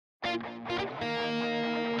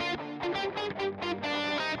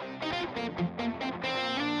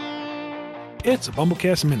It's a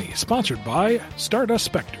BumbleKast Mini, sponsored by Stardust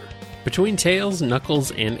Spectre. Between Tails,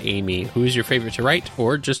 Knuckles, and Amy, who is your favorite to write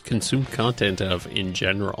or just consume content of in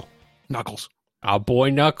general? Knuckles. Our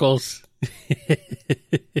boy Knuckles.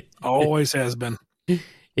 Always has been.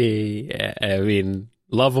 Yeah, I mean,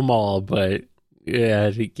 love them all, but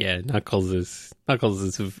yeah, Knuckles is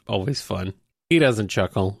always fun. He doesn't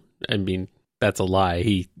chuckle. I mean, that's a lie.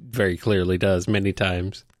 He very clearly does many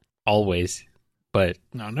times. Always. But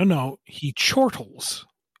No. He chortles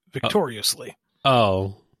victoriously.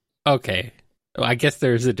 Oh, okay. Well, I guess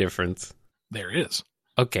there's a difference. There is.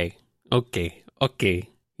 Okay.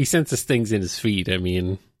 He senses things in his feet. I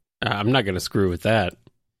mean, I'm not going to screw with that.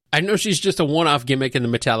 I know she's just a one-off gimmick in the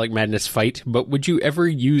Metallic Madness fight, but would you ever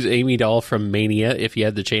use Amy Doll from Mania if you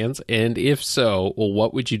had the chance? And if so, well,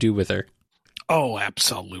 what would you do with her? Oh,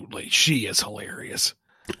 absolutely. She is hilarious.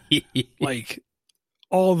 Like,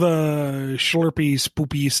 all the slurpy,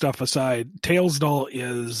 spoopy stuff aside, Tails Doll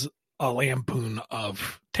is a lampoon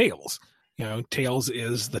of Tails. You know, Tails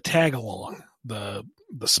is the tag-along, the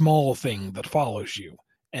small thing that follows you.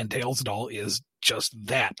 And Tails Doll is just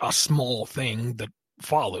that, a small thing that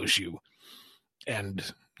follows you. And,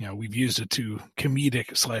 you know, we've used it to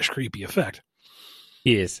comedic / creepy effect.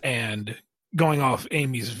 Yes. And going off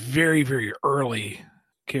Amy's very, very early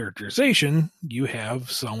characterization, you have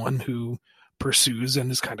someone who pursues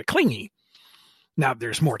and is kind of clingy. Now,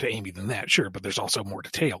 there's more to Amy than that, sure, but there's also more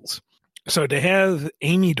to Tails. So to have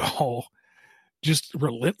Amy Doll just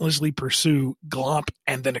relentlessly pursue Glomp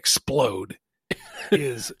and then explode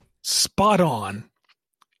is spot on.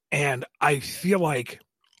 And I feel like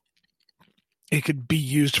it could be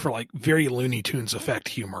used for like very Looney Tunes effect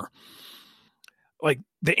humor. Like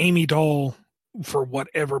the Amy Doll, for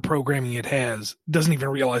whatever programming it has, doesn't even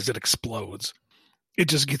realize it explodes. It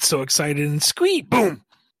just gets so excited and squeak, boom.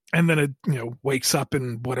 And then it, you know, wakes up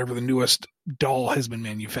in whatever the newest doll has been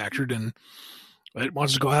manufactured and it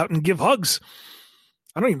wants to go out and give hugs.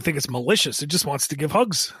 I don't even think it's malicious. It just wants to give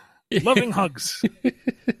hugs. Loving hugs.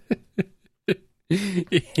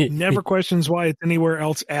 Never questions why it's anywhere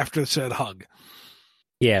else after said hug.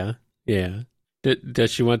 Yeah.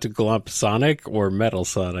 Does she want to glomp Sonic or Metal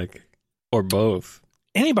Sonic? Or both?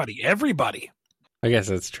 Anybody, everybody. I guess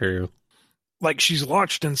that's true. Like, she's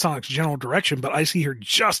launched in Sonic's general direction, but I see her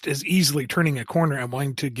just as easily turning a corner and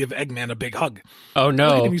wanting to give Eggman a big hug. Oh, no.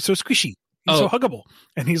 Look at him, he's so squishy. He's so huggable.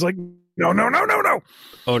 And he's like, no.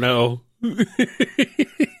 Oh, no.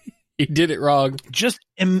 He did it wrong. Just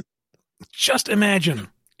imagine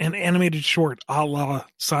an animated short a la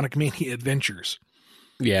Sonic Mania Adventures.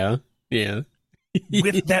 Yeah.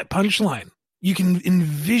 With that punchline. You can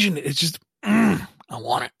envision it. It's just, I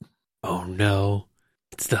want it. Oh, no.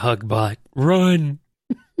 It's the hug bot. Run.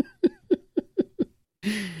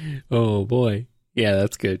 Oh, boy. Yeah,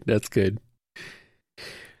 that's good.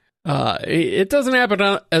 It doesn't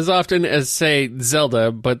happen as often as, say,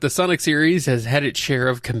 Zelda, but the Sonic series has had its share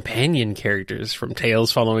of companion characters, from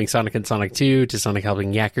Tails following Sonic and Sonic 2 to Sonic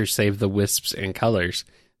helping Yackers save the Wisps and Colors.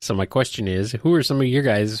 So my question is, who are some of your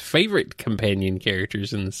guys' favorite companion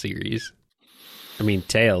characters in the series? I mean,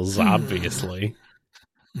 Tails, obviously.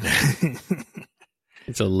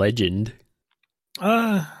 It's a legend.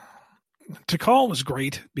 Tikal was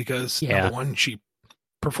great because, number one, she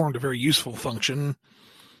performed a very useful function,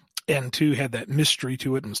 and two, had that mystery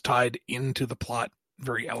to it and was tied into the plot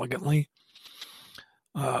very elegantly.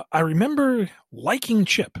 I remember liking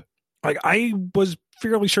Chip. Like, I was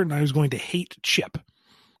fairly certain I was going to hate Chip.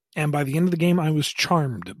 And by the end of the game, I was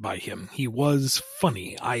charmed by him. He was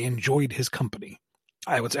funny. I enjoyed his company.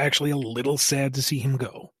 I was actually a little sad to see him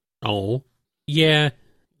go. Oh, yeah,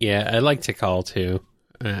 I like Tikal too.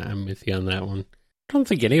 I'm with you on that one. I don't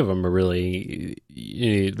think any of them are really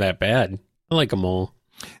that bad. I like them all.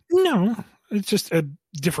 No, it's just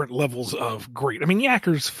different levels of great. I mean,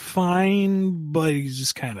 Yakker's fine, but he's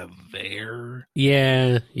just kind of there.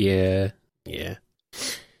 Yeah.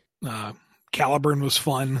 Caliburn was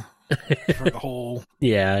fun for the whole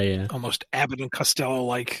almost Abbott and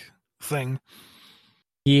Costello-like thing.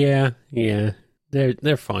 Yeah.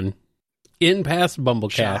 They're fun. In past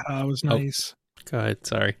BumbleKast. Shata was nice. Oh, go ahead,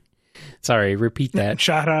 sorry, repeat that.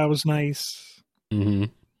 Shata was nice. Mm-hmm.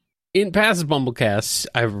 In past BumbleKasts,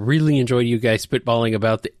 I've really enjoyed you guys spitballing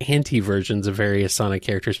about the anti-versions of various Sonic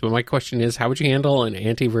characters, but my question is, how would you handle an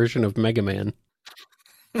anti-version of Mega Man?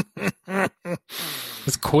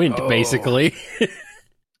 It's Quint, basically.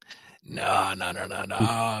 No.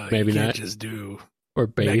 Maybe you not. Just do or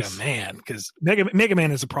base. Mega Man, because Mega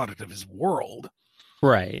Man is a product of his world.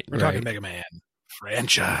 Right. We're talking Mega Man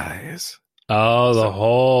franchise. Oh, the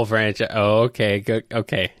whole franchise. Oh, okay. Good.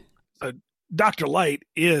 Okay. Dr. Light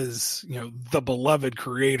is, the beloved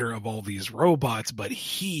creator of all these robots, but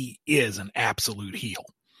he is an absolute heel.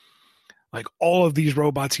 Like, all of these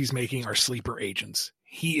robots he's making are sleeper agents.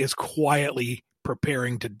 He is quietly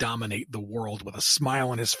preparing to dominate the world with a smile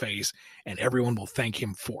on his face, and everyone will thank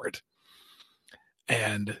him for it.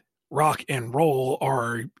 And Rock and Roll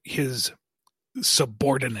are his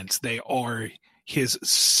subordinates. They are his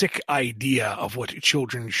sick idea of what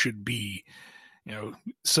children should be.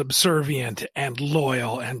 Subservient and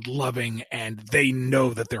loyal and loving, and they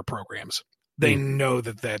know that they're programs. They know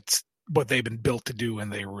that that's what they've been built to do,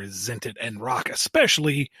 and they resent it. And Rock,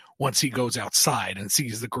 especially once he goes outside and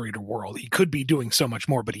sees the greater world, he could be doing so much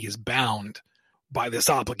more, but he is bound by this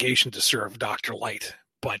obligation to serve Dr. Light.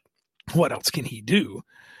 But what else can he do?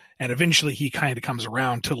 And eventually he kind of comes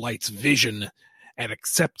around to Light's vision and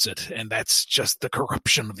accepts it, and that's just the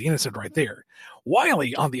corruption of the innocent right there.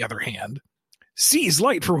 Wily, on the other hand, sees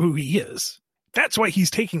Light for who he is. That's why he's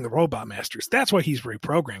taking the Robot Masters. That's why he's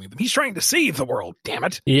reprogramming them. He's trying to save the world, damn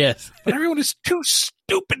it. Yes. But everyone is too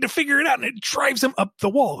stupid to figure it out, and it drives him up the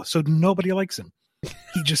wall, so nobody likes him.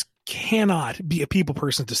 He just cannot be a people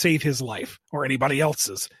person to save his life, or anybody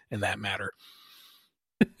else's, in that matter.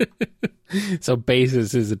 So Base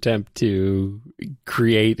is his attempt to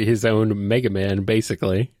create his own Mega Man,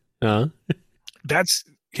 basically. Huh? That's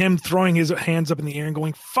him throwing his hands up in the air and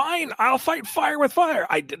going, fine, I'll fight fire with fire.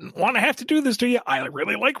 I didn't want to have to do this to you. I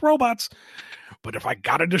really like robots. But if I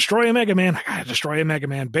got to destroy a Mega Man, I got to destroy a Mega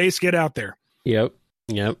Man. Base, get out there. Yep.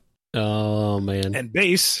 Oh, man. And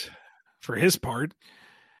Base, for his part,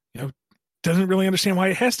 doesn't really understand why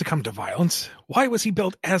it has to come to violence. Why was he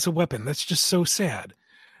built as a weapon? That's just so sad.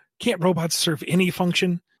 Can't robots serve any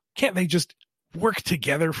function? Can't they just work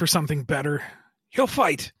together for something better? He'll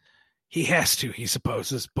fight. He has to, he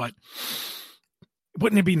supposes, but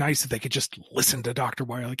wouldn't it be nice if they could just listen to Dr.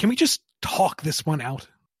 Wily? Can we just talk this one out?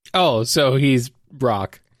 Oh, so he's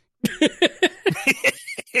Rock.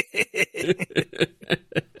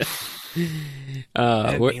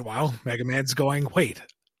 Meanwhile, Mega Man's going, wait,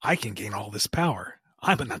 I can gain all this power.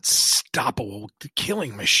 I'm an unstoppable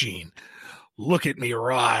killing machine. Look at me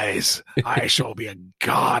rise. I shall be a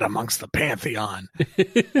god amongst the pantheon.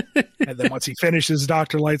 And then once he finishes,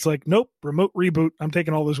 Dr. Light's like, nope, remote reboot. I'm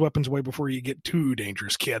taking all those weapons away before you get too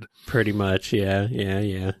dangerous, kid. Pretty much,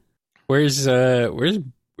 yeah. Where's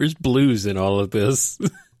Blues in all of this?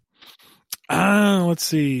 Let's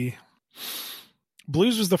see.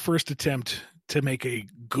 Blues was the first attempt to make a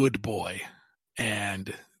good boy,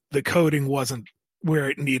 and the coding wasn't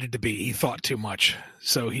where it needed to be. He thought too much,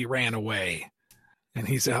 so he ran away. And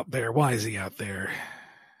he's out there. Why is he out there?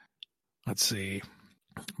 Let's see.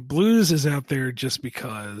 Blues is out there just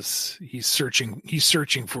because he's searching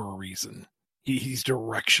for a reason. He's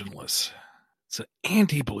directionless. So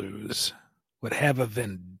anti-Blues would have a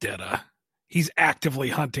vendetta. He's actively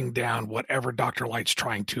hunting down whatever Dr. Light's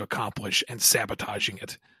trying to accomplish and sabotaging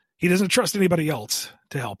it. He doesn't trust anybody else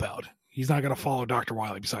to help out. He's not going to follow Dr.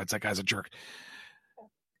 Wily, besides that guy's a jerk.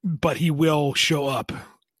 But he will show up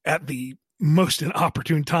at the most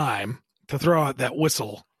inopportune time to throw out that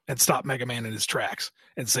whistle and stop Mega Man in his tracks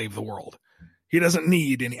and save the world. He doesn't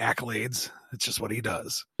need any accolades. It's just what he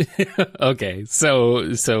does. Okay,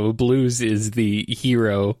 so Blues is the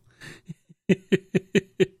hero.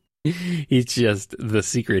 He's just the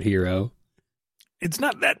secret hero. It's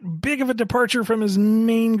not that big of a departure from his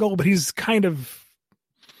main goal, but he's kind of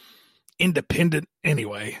independent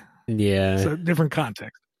anyway. Yeah. It's a different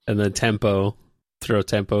context. And then Tempo. Throw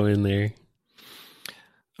Tempo in there.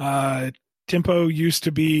 Tempo used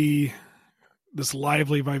to be this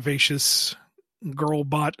lively, vivacious girl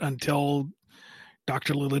bot until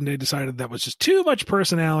Dr. Lilinde decided that was just too much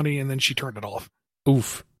personality, and then she turned it off.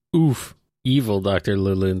 Oof. Evil Dr.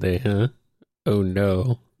 Lilinde, huh? Oh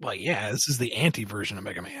no. Well, yeah, this is the anti-version of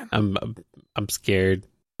Mega Man. I'm scared.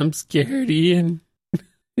 I'm scared, Ian.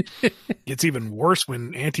 It's even worse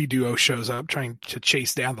when Anti-Duo shows up trying to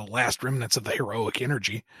chase down the last remnants of the heroic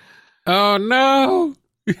energy. Oh no!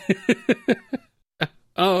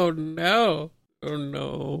 Oh no! Oh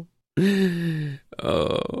no!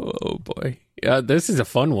 Oh boy! Yeah, this is a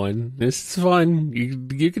fun one. This is fun.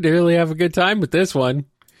 You could really have a good time with this one.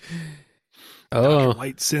 Oh, Dr.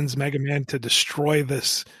 Light sends Mega Man to destroy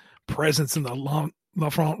this presence in the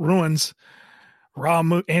L'Enfant ruins.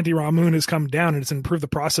 Anti-Ra Moon has come down and it's improved the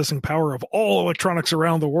processing power of all electronics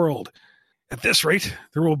around the world. At this rate,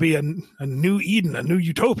 there will be a new Eden, a new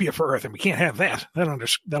utopia for Earth, and we can't have that.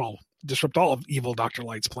 That'll disrupt all of evil Dr.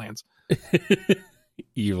 Light's plans.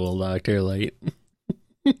 Evil Dr. Light.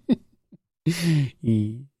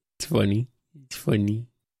 It's funny. It's funny.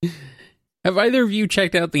 Have either of you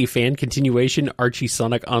checked out the fan continuation Archie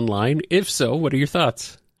Sonic Online? If so, what are your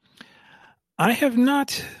thoughts? I have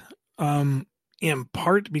not, in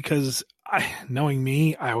part because, knowing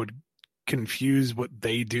me, I would confuse what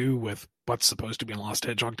they do with what's supposed to be in Lost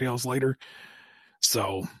Hedgehog Tales later.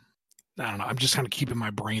 So, I don't know. I'm just kind of keeping my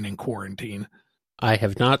brain in quarantine. I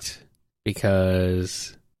have not,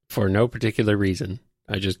 because for no particular reason.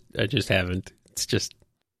 I just haven't. It's just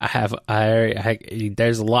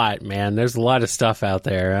there's a lot, man. There's a lot of stuff out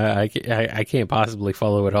there. I can't possibly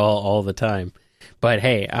follow it all the time. But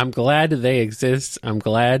hey, I'm glad they exist. I'm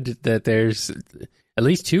glad that there's at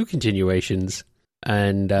least 2 continuations.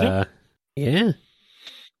 And yeah,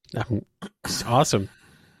 it's awesome.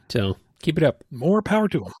 So keep it up. More power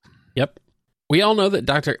to them. Yep. We all know that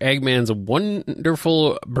Dr. Eggman's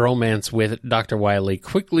wonderful bromance with Dr. Wily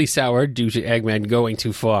quickly soured due to Eggman going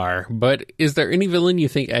too far. But is there any villain you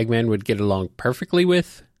think Eggman would get along perfectly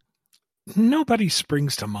with? Nobody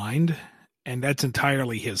springs to mind, and that's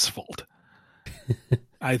entirely his fault.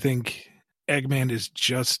 I think Eggman is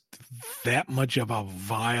just that much of a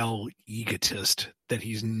vile egotist that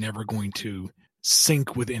he's never going to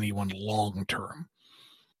sync with anyone long term.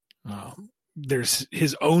 There's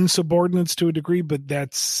his own subordinates to a degree, but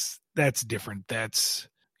that's different. That's,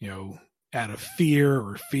 out of fear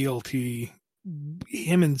or fealty.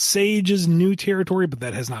 Him and Sage is new territory, but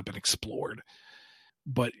that has not been explored.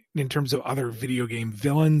 But in terms of other video game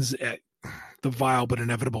villains, the vile but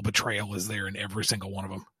inevitable betrayal is there in every single one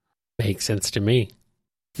of them. Makes sense to me.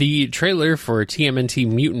 The trailer for TMNT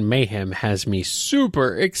Mutant Mayhem has me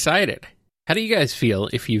super excited. How do you guys feel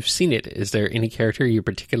if you've seen it? Is there any character you're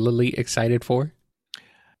particularly excited for?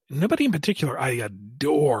 Nobody in particular. I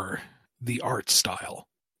adore the art style.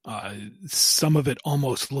 Some of it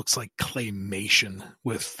almost looks like claymation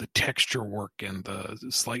with the texture work and the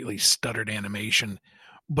slightly stuttered animation,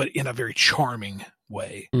 but in a very charming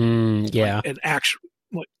way. Yeah. Like an actual,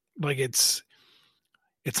 like it's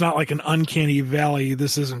not like an uncanny valley.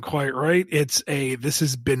 This isn't quite right. This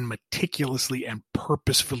has been meticulously and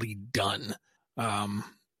purposefully done.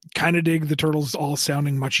 Kind of dig the turtles all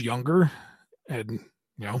sounding much younger and,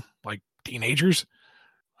 like teenagers.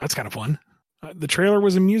 That's kind of fun. The trailer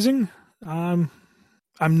was amusing. I'm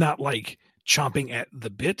not like chomping at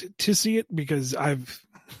the bit to see it because I'm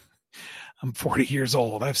 40 years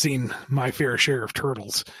old. I've seen my fair share of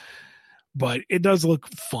turtles, but it does look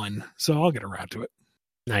fun. So I'll get around to it.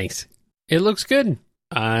 Nice. It looks good.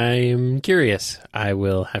 I'm curious. I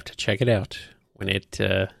will have to check it out when it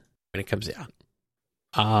comes out.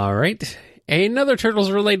 All right. Another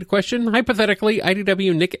Turtles-related question. Hypothetically,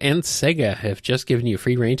 IDW, Nick, and Sega have just given you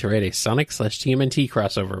free reign to write a Sonic/TMNT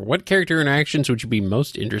crossover. What character interactions would you be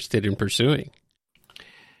most interested in pursuing?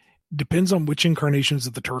 Depends on which incarnations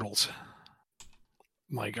of the Turtles.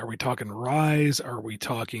 Like, are we talking Rise? Are we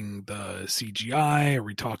talking the CGI? Are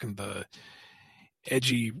we talking the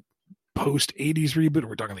edgy post-80s reboot? Are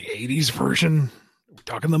we talking the 80s version? Are we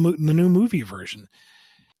talking the new movie version?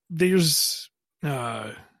 There's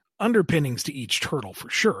underpinnings to each turtle for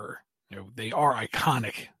sure. They are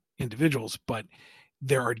iconic individuals, but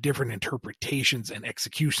there are different interpretations and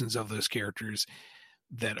executions of those characters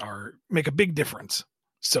that make a big difference.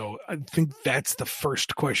 So I think that's the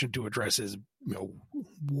first question to address is,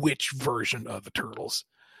 which version of the Turtles?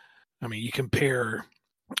 I mean, you compare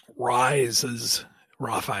Rise's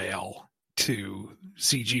Raphael to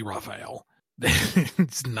CG Raphael.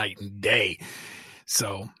 It's night and day.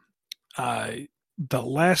 So the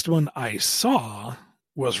last one I saw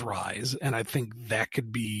was Rise, and I think that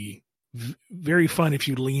could be very fun if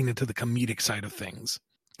you lean into the comedic side of things,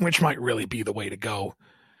 which might really be the way to go.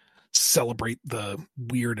 Celebrate the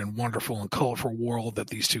weird and wonderful and colorful world that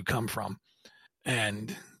these two come from.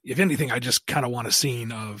 And if anything, I just kind of want a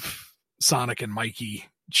scene of Sonic and Mikey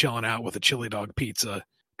chilling out with a chili dog pizza,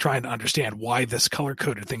 trying to understand why this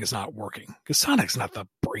color-coded thing is not working. Because Sonic's not the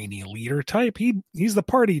brainy leader type. He's the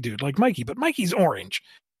party dude like Mikey, but Mikey's orange.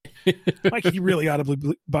 Mikey really ought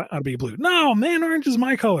to be blue. No, man, orange is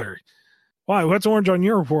my color. Why? What's orange on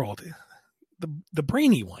your world? The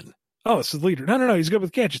brainy one. Oh, it's the leader. No, he's good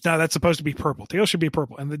with gadgets. No, that's supposed to be purple. Tails should be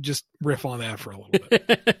purple. And then just riff on that for a little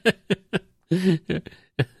bit.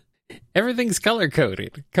 Everything's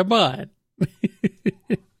color-coded. Come on.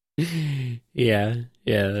 Yeah,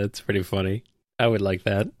 that's pretty funny. I would like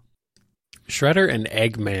that. Shredder and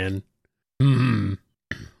Eggman.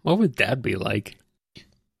 What would that be like?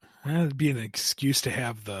 That'd be an excuse to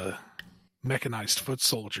have the mechanized foot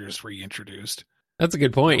soldiers reintroduced. That's a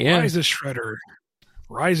good point, yeah. Rise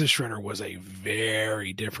of Shredder was a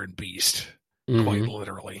very different beast, quite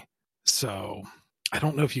literally. So I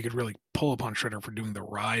don't know if you could really pull upon Shredder for doing the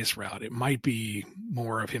Rise route. It might be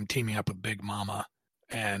more of him teaming up with Big Mama.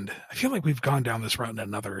 And I feel like we've gone down this route in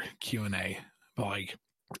another Q&A. But like,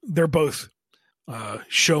 they're both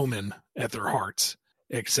showmen at their hearts,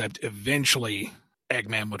 except eventually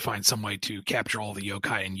Eggman would find some way to capture all the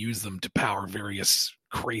yokai and use them to power various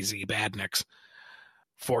crazy badniks,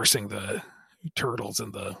 forcing the Turtles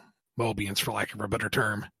and the Mobians, for lack of a better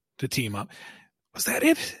term, to team up. Was that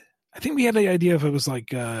it? I think we had the idea if it was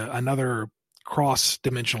like another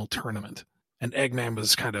cross-dimensional tournament, and Eggman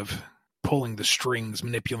was kind of pulling the strings,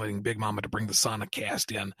 manipulating Big Mama to bring the Sonic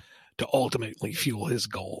cast in to ultimately fuel his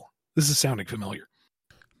goal. This is sounding familiar.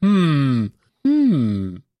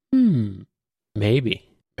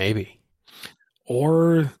 Maybe.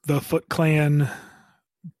 Or the Foot Clan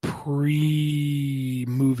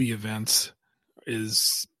pre-movie events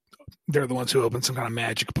they're the ones who open some kind of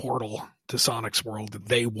magic portal to Sonic's world that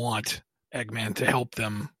they want Eggman to help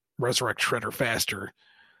them resurrect Shredder faster.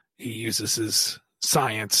 He uses his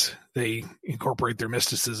science. They incorporate their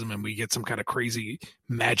mysticism, and we get some kind of crazy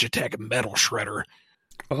Magitech metal Shredder.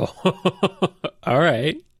 Oh, all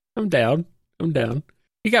right. I'm down.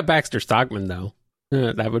 You got Baxter Stockman, though.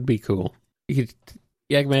 That would be cool. You could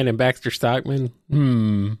Eggman and Baxter Stockman.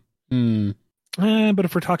 But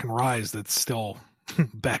if we're talking Rise, that's still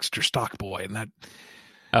Baxter Stockboy, and that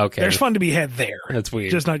okay. There's fun to be had there. That's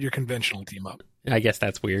weird. Just not your conventional team up. I guess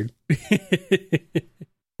that's weird.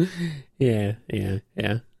 Yeah.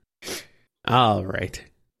 All right.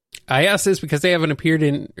 I asked this because they haven't appeared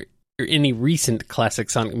in any recent classic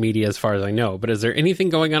Sonic media as far as I know, but is there anything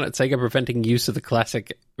going on at Sega preventing use of the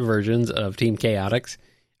classic versions of Team Chaotix?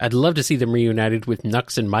 I'd love to see them reunited with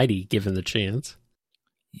Nux and Mighty given the chance.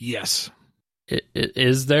 Yes.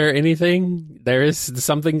 Is there anything? There is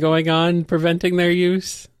something going on preventing their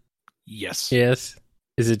use? Yes. Yes.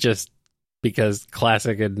 Is it just because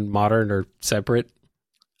classic and modern are separate?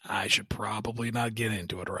 I should probably not get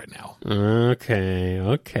into it right now.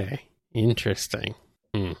 Okay. Interesting.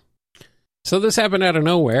 So this happened out of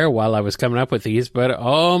nowhere while I was coming up with these, but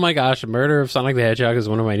oh my gosh, Murder of Sonic the Hedgehog is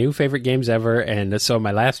one of my new favorite games ever, and so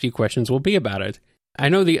my last few questions will be about it. I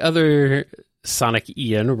know the other Sonic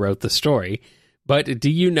Ian wrote the story, but do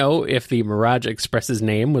you know if the Mirage Express's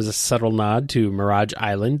name was a subtle nod to Mirage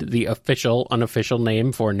Island, the official, unofficial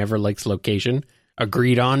name for Never Lake's location,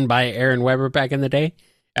 agreed on by Aaron Weber back in the day?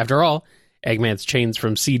 After all, Eggman's chains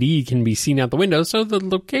from CD can be seen out the window, so the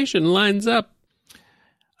location lines up.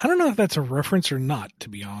 I don't know if that's a reference or not, to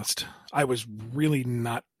be honest. I was really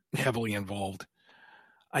not heavily involved.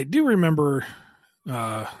 I do remember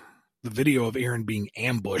the video of Aaron being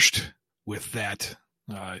ambushed with that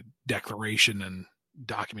declaration and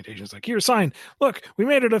documentation. It's like, here, sign. Look, we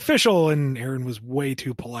made it official. And Aaron was way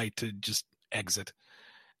too polite to just exit.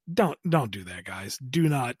 Don't do that, guys. Do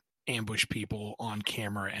not ambush people on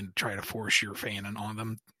camera and try to force your fan on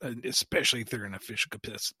them, especially if they're in official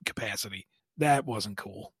capacity. That wasn't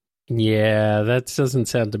cool. Yeah, that doesn't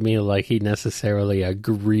sound to me like he necessarily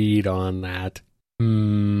agreed on that.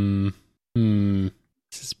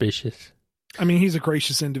 Suspicious. I mean, he's a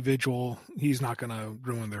gracious individual. He's not going to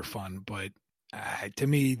ruin their fun, but to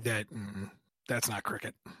me, that's not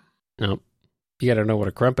cricket. Nope. You got to know what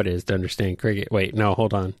a crumpet is to understand cricket. Wait, no,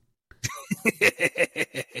 hold on.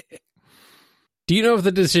 Do you know if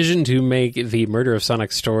the decision to make the Murder of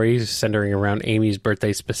Sonic stories centering around Amy's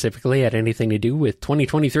birthday specifically had anything to do with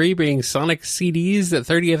 2023 being Sonic CD's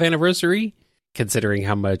 30th anniversary, considering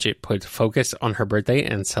how much it put focus on her birthday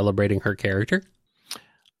and celebrating her character?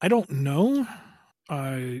 I don't know.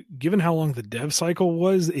 Given how long the dev cycle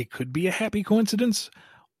was, it could be a happy coincidence,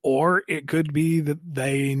 or it could be that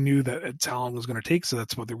they knew that it's how long it was going to take, so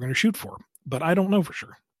that's what they were going to shoot for. But I don't know for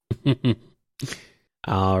sure.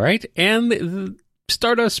 All right, and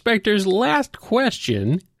Stardust Spectre's last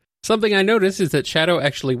question. Something I noticed is that Shadow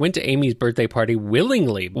actually went to Amy's birthday party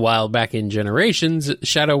willingly, while back in Generations,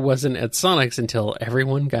 Shadow wasn't at Sonic's until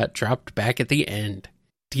everyone got dropped back at the end.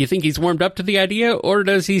 Do you think he's warmed up to the idea, or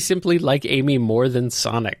does he simply like Amy more than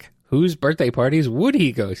Sonic? Whose birthday parties would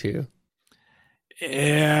he go to?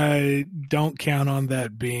 Don't count on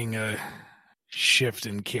that being a shift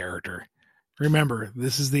in character. Remember,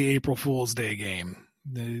 this is the April Fool's Day game.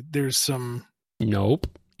 There's some... Nope,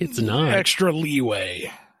 it's not. Extra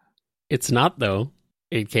leeway. It's not, though.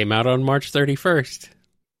 It came out on March 31st.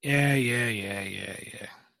 Yeah.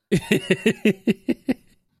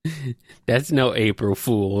 That's no April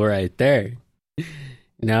Fool right there.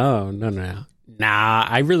 No. Nah,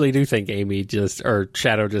 I really do think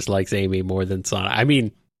Shadow just likes Amy more than Sonic. I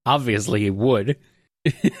mean, obviously he would.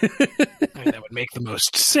 I mean, that would make the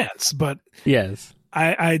most sense, but... Yes.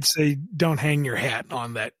 I'd say don't hang your hat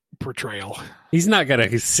on that portrayal. He's not going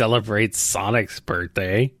to celebrate Sonic's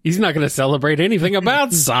birthday. He's not going to celebrate anything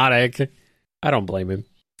about Sonic. I don't blame him.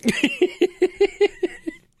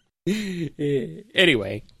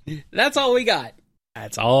 Anyway, that's all we got.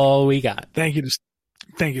 That's all we got. Thank you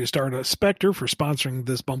to Stardust Spectre for sponsoring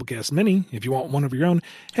this BumbleKast Mini. If you want one of your own,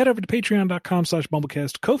 head over to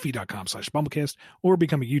patreon.com/BumbleKast, Ko-fi.com/BumbleKast, or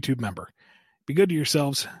become a YouTube member. Be good to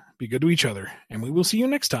yourselves, be good to each other, and we will see you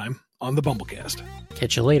next time on the BumbleKast.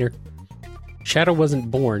 Catch you later. Shadow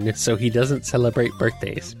wasn't born, so he doesn't celebrate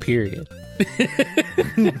birthdays, period.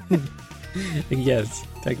 Yes,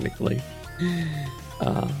 technically.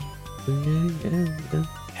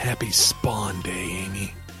 Happy Spawn Day,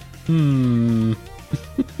 Amy.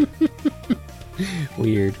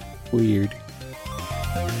 Weird.